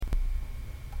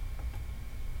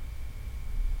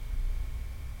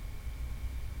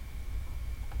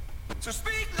So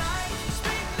speak life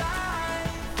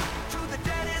to the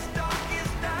deadest,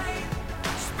 darkest night.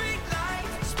 Speak life,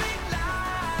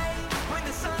 when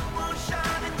the sun won't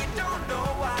shine and you don't know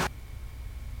why.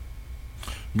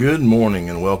 Good morning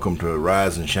and welcome to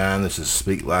Rise and Shine. This is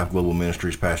Speak Life Global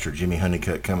Ministries, Pastor Jimmy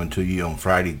Honeycutt coming to you on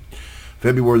Friday,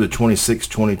 February the 26th,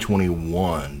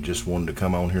 2021. Just wanted to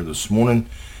come on here this morning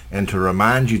and to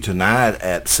remind you tonight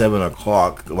at 7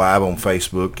 o'clock live on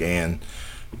Facebook and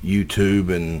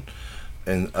YouTube and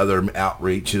other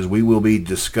outreaches, we will be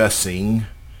discussing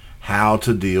how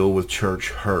to deal with church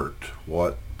hurt,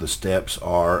 what the steps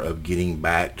are of getting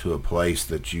back to a place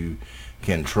that you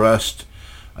can trust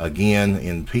again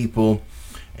in people,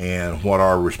 and what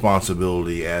our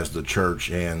responsibility as the church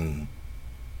and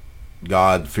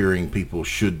God-fearing people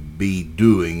should be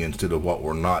doing instead of what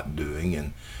we're not doing,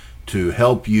 and to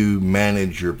help you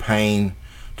manage your pain,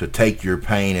 to take your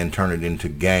pain and turn it into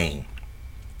gain.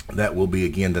 That will be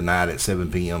again tonight at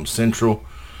 7 p.m. Central.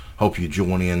 Hope you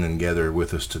join in and gather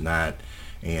with us tonight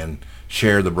and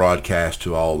share the broadcast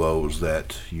to all those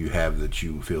that you have that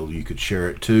you feel you could share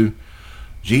it to.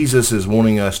 Jesus is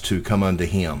wanting us to come unto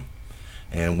him,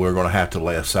 and we're going to have to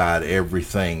lay aside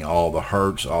everything, all the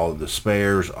hurts, all the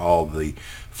despairs, all the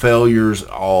failures,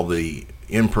 all the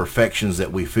imperfections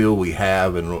that we feel we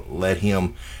have, and let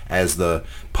him, as the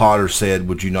potter said,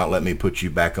 would you not let me put you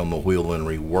back on the wheel and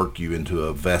rework you into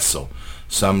a vessel?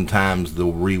 Sometimes the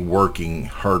reworking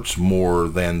hurts more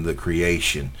than the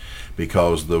creation,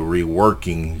 because the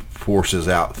reworking forces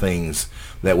out things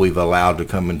that we've allowed to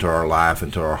come into our life,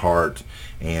 into our heart,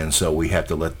 and so we have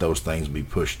to let those things be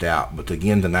pushed out. But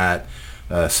again tonight,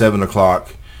 7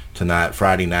 o'clock tonight,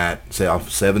 Friday night,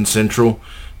 7 Central,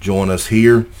 join us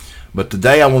here. But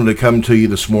today I wanted to come to you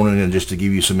this morning and just to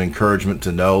give you some encouragement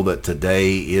to know that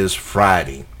today is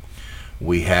Friday.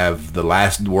 We have the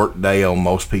last work day on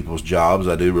most people's jobs.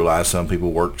 I do realize some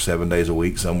people work 7 days a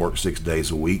week, some work 6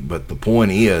 days a week, but the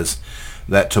point is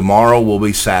that tomorrow will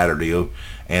be Saturday,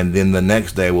 and then the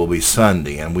next day will be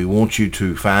Sunday, and we want you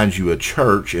to find you a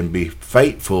church and be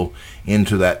faithful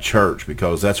into that church,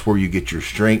 because that's where you get your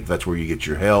strength, that's where you get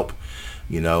your help.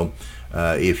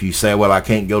 If you say, well, I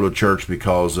can't go to church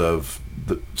because of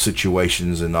the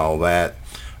situations and all that,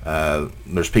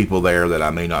 there's people there that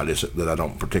that I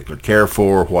don't particularly care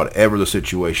for, whatever the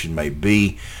situation may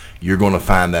be. You're going to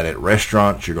find that at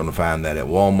restaurants, you're going to find that at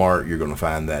Walmart, you're going to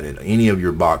find that at any of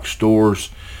your box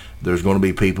stores. There's going to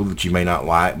be people that you may not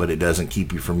like, but it doesn't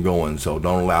keep you from going. So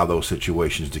don't allow those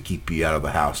situations to keep you out of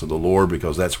the house of the Lord,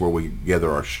 because that's where we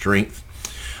gather our strength.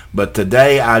 But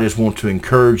today, I just want to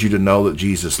encourage you to know that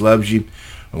Jesus loves you.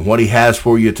 And what he has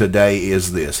for you today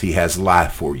is this. He has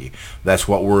life for you. That's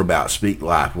what we're about. Speak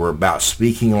life. We're about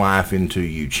speaking life into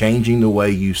you, changing the way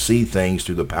you see things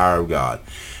through the power of God.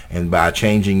 And by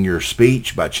changing your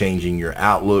speech, by changing your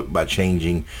outlook, by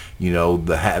changing,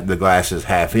 the glass is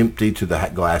half empty to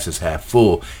the glass is half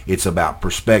full, it's about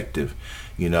perspective.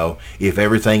 If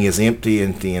everything is empty,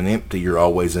 you're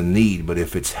always in need. But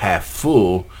if it's half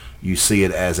full, you see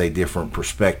it as a different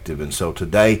perspective. And so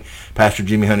today, Pastor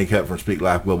Jimmy Honeycutt from Speak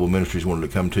Life Global Ministries wanted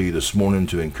to come to you this morning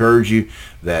to encourage you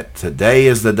that today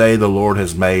is the day the Lord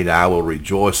has made. I will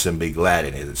rejoice and be glad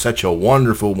in it. It's such a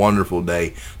wonderful, wonderful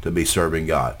day to be serving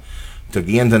God.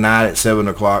 Again tonight at 7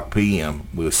 o'clock p.m.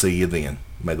 We'll see you then.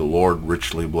 May the Lord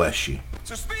richly bless you.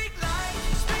 So speak